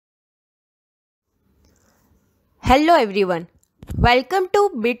Hello everyone, welcome to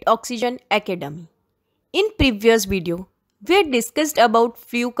BitOxygen Academy. In previous video, we had discussed about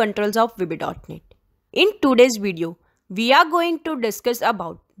few controls of VB.NET. In today's video, we are going to discuss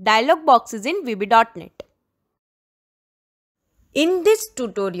about dialog boxes in VB.NET. In this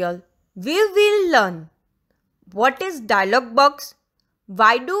tutorial, we will learn what is dialog box,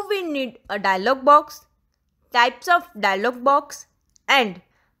 why do we need a dialog box, types of dialog box, and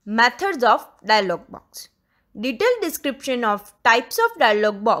methods of dialog box. Detailed description of types of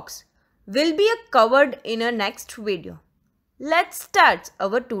dialog box will be covered in a next video. Let's start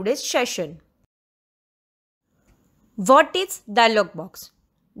our today's session. What is dialog box?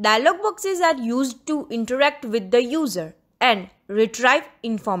 Dialog boxes are used to interact with the user and retrieve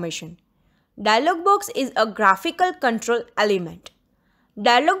information. Dialog box is a graphical control element.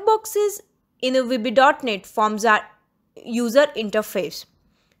 Dialog boxes in a VB.NET forms our user interface.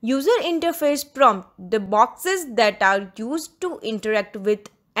 User interface prompt the boxes that are used to interact with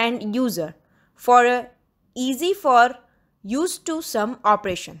end user for easy for use to some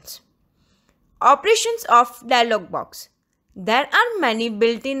operations. Operations of dialog box. There are many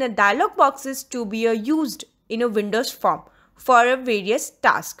built-in dialog boxes to be used in a Windows form for various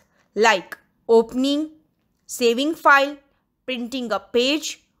tasks like opening, saving file, printing a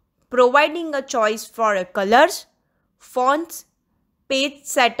page, providing a choice for colors, fonts, page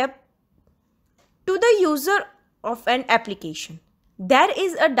setup to the user of an application. There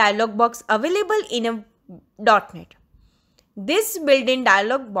is a dialog box available in a .NET. This built-in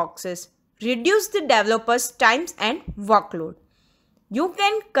dialog boxes reduce the developer's times and workload. You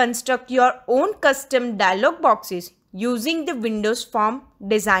can construct your own custom dialog boxes using the Windows Form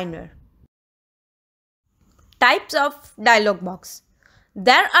Designer. Types of dialog box.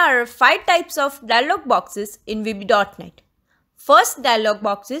 There are 5 types of dialog boxes in VB.NET. First dialog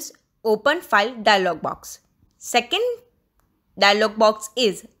box is open file dialog box. Second dialog box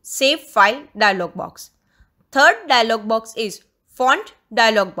is save file dialog box. Third dialog box is font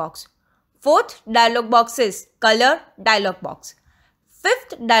dialog box. Fourth dialog box is color dialog box.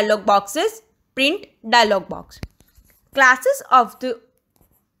 Fifth dialog box is print dialog box. Classes of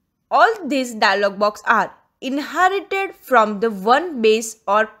all these dialog boxes are inherited from the one base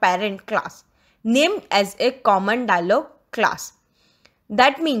or parent class named as a common dialog class.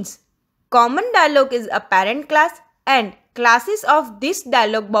 That means common dialog is a parent class and classes of this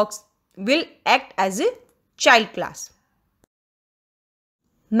dialog box will act as a child class.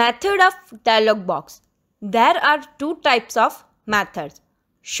 Method of dialog box. There are 2 types of methods,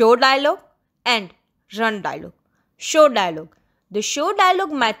 show dialog and run dialog. Show dialog. The show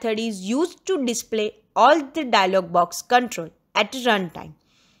dialog method is used to display all the dialog box control at runtime.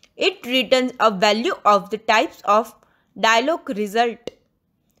 It returns a value of the types of dialog result.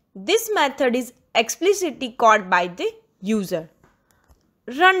 This method is explicitly called by the user.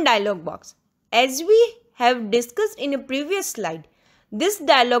 Run dialog box. As we have discussed in a previous slide, this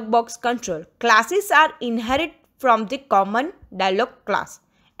dialog box control classes are inherited from the common dialog class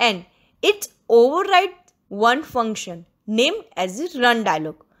and it overrides one function named as run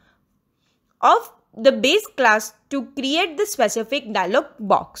dialog of the base class to create the specific dialog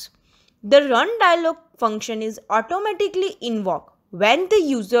box. The run dialog function is automatically invoked when the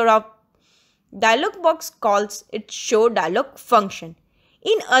user of dialog box calls its show dialog function.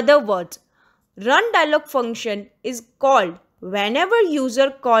 In other words, run dialog function is called whenever user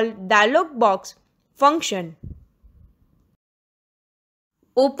call dialog box function.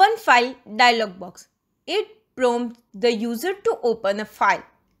 Open file dialog box. It prompts the user to open a file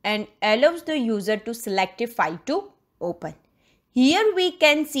and allows the user to select a file to open. Here we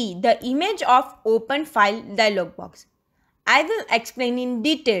can see the image of open file dialog box. I will explain in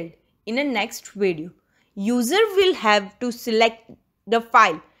detail in a next video. User will have to select the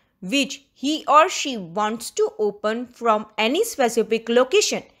file which he or she wants to open from any specific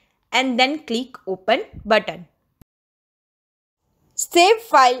location and then click open button. Save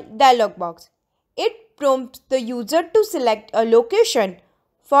file dialog box. It prompts the user to select a location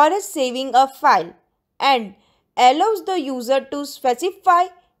for saving a file and allows the user to specify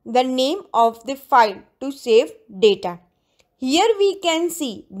the name of the file to save data. Here we can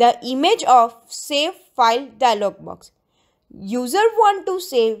see the image of save file dialog box. User want to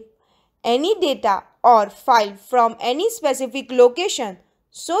save any data or file from any specific location,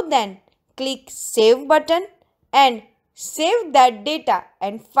 so then click save button and save that data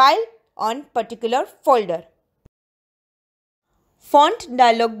and file on particular folder. Font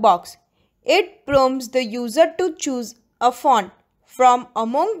dialog box. It prompts the user to choose a font from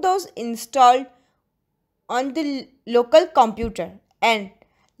among those installed on the local computer and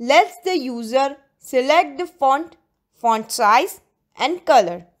lets the user select the font font size and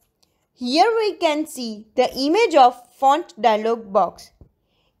color. Here we can see the image of font dialog box.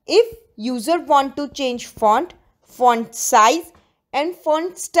 If user want to change font, font size and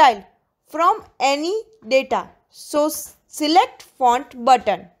font style from any data, so select font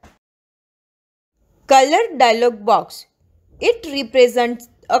button. Color dialog box. It represents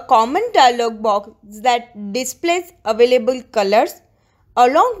a common dialog box that displays available colors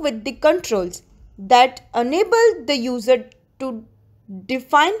along with the controls that enable the user to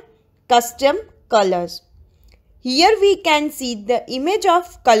define custom colors. Here we can see the image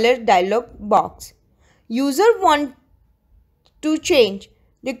of color dialog box. User wants to change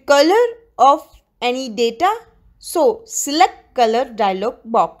the color of any data, so select color dialog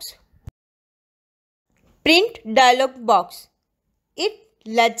box. Print dialog box. It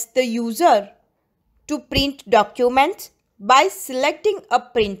lets the user to print documents by selecting a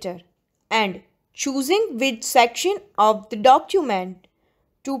printer and choosing which section of the document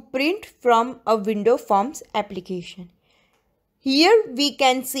to print from a window forms application. Here we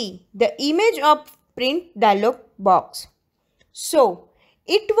can see the image of print dialog box. So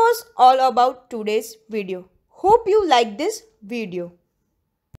it was all about today's video. Hope you like this video.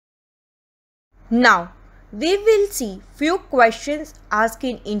 Now we will see few questions asked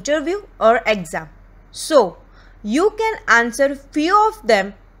in interview or exam. So you can answer few of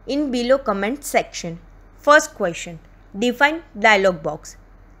them in below comment section. First question, define dialog box.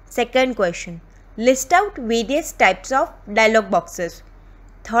 Second question, list out various types of dialog boxes.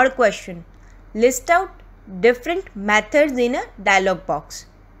 Third question, list out different methods in a dialog box.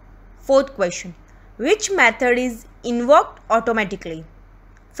 Fourth question, which method is invoked automatically?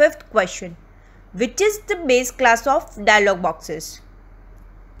 Fifth question, which is the base class of dialog boxes?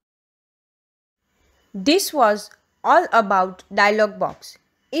 This was all about dialog box.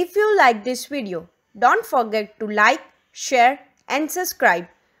 If you like this video, don't forget to like, share and subscribe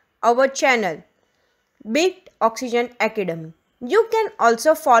our channel BitOxygen Academy. You can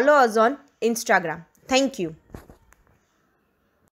also follow us on Instagram. Thank you.